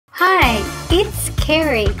Hi, it's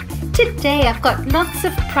Kerry. Today I've got lots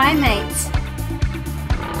of primates.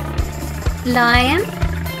 Lion.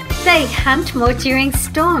 They hunt more during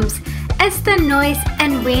storms as the noise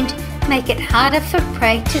and wind make it harder for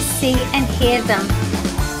prey to see and hear them.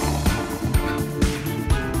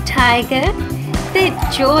 Tiger. Their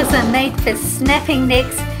jaws are made for snapping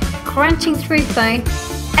necks, crunching through bone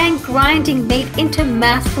and grinding meat into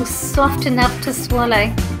mouthfuls soft enough to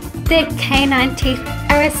swallow. Their canine teeth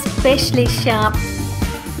are especially sharp.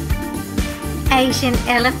 Asian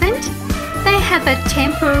elephant. They have a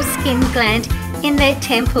temporal skin gland in their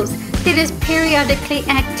temples that is periodically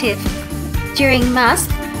active. During musk,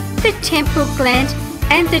 the temporal gland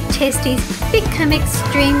and the testes become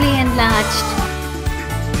extremely enlarged.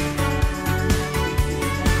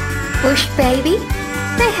 Bushbaby.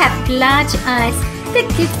 They have large eyes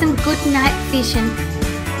that give them good night vision.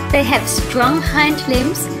 They have strong hind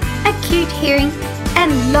limbs, acute hearing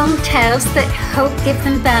and long tails that help give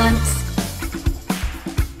them balance.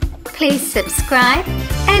 Please subscribe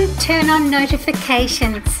and turn on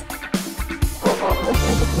notifications.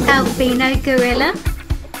 Albino gorilla.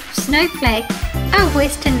 Snowflake, a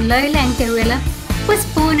western lowland gorilla, was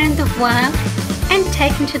born in the wild and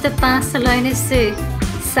taken to the Barcelona Zoo.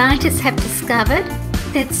 Scientists have discovered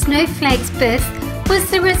that Snowflake's birth was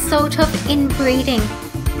the result of inbreeding,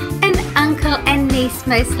 an uncle and niece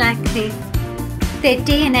most likely. Their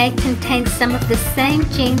DNA contains some of the same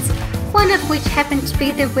genes, one of which happens to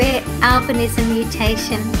be the rare albinism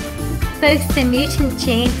mutation. Both the mutant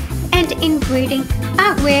gene and inbreeding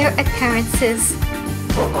are rare occurrences.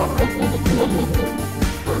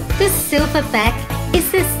 The silverback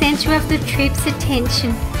is the center of the troop's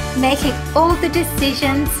attention, making all the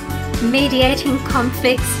decisions, mediating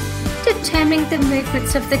conflicts, determining the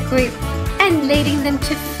movements of the group and leading them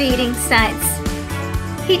to feeding sites.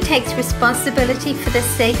 He takes responsibility for the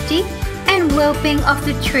safety and well-being of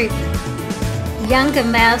the troop. Younger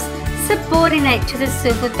males subordinate to the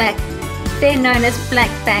silverback. They're known as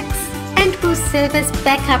blackbacks and will serve as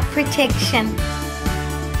backup protection.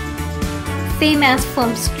 Females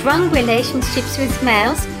form strong relationships with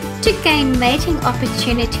males to gain mating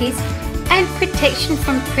opportunities and protection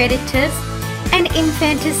from predators and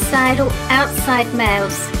infanticidal outside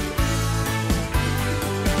males.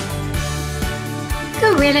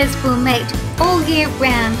 Gorillas will mate all year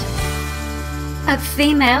round. A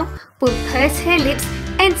female will purse her lips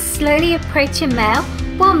and slowly approach a male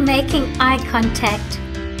while making eye contact.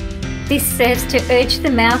 This serves to urge the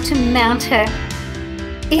male to mount her.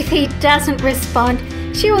 If he doesn't respond,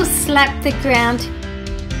 she will slap the ground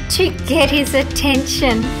to get his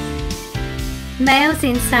attention. Males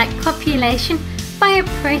incite copulation by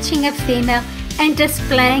approaching a female and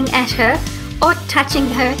displaying at her or touching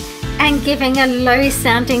her and giving a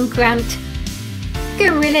low-sounding grunt.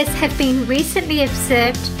 Gorillas have been recently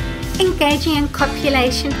observed engaging in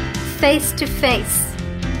copulation face to face.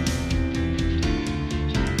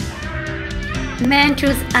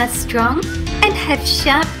 Mandrills are strong and have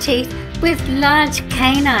sharp teeth with large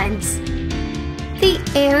canines. The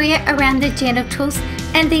area around the genitals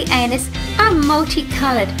and the anus are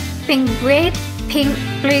multicolored, being red, pink,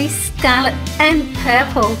 blue, scarlet and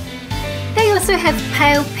purple. They also have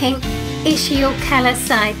pale pink ischial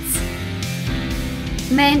callocytes.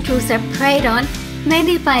 Mandrills are preyed on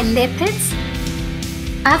mainly by leopards.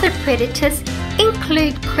 Other predators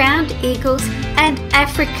include crowned eagles and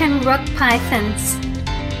African rock pythons.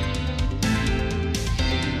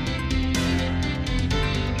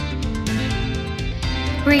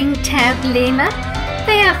 Ring-tailed lemur.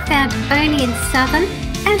 They are found only in southern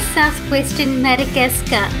and southwestern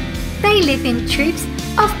Madagascar. They live in troops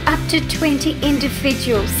of up to 20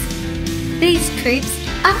 individuals. These troops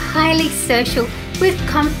are highly social with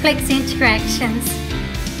complex interactions.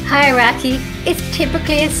 Hierarchy is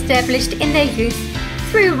typically established in their youth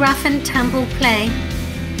through rough and tumble play.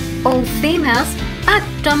 All females are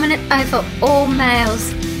dominant over all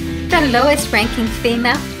males. The lowest ranking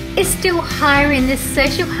female is still higher in the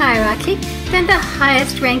social hierarchy than the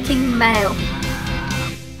highest ranking male.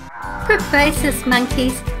 Proboscis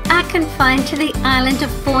monkeys are confined to the island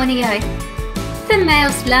of Borneo. The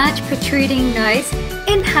male's large protruding nose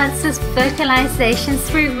enhances vocalization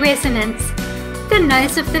through resonance. The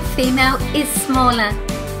nose of the female is smaller.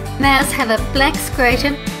 Males have a black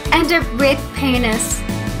scrotum and a red penis.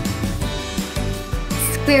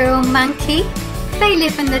 Squirrel monkey. They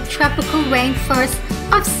live in the tropical rainforest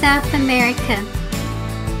of South America.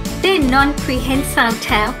 Their non-prehensile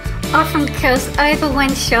tail often curls over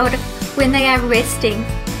one shoulder when they are resting.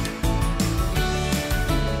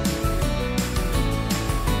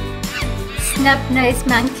 Snub-nosed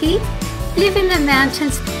monkey live in the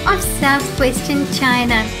mountains of southwestern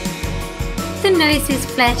China. The nose is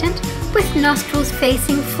flattened with nostrils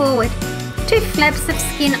facing forward. Two flaps of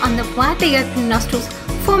skin on the widely open nostrils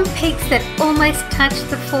form peaks that almost touch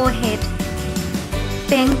the forehead.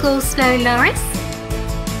 Bengal slow loris,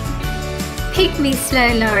 pygmy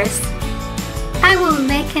slow loris. I will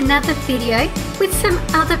make another video with some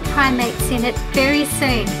other primates in it very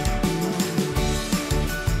soon.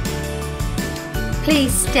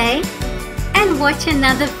 Please stay and watch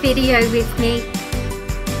another video with me.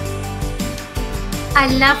 I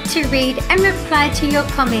love to read and reply to your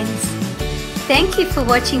comments. Thank you for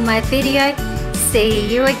watching my video.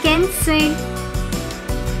 See you again soon.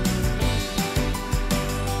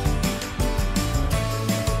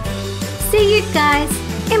 See you guys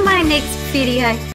in my next video.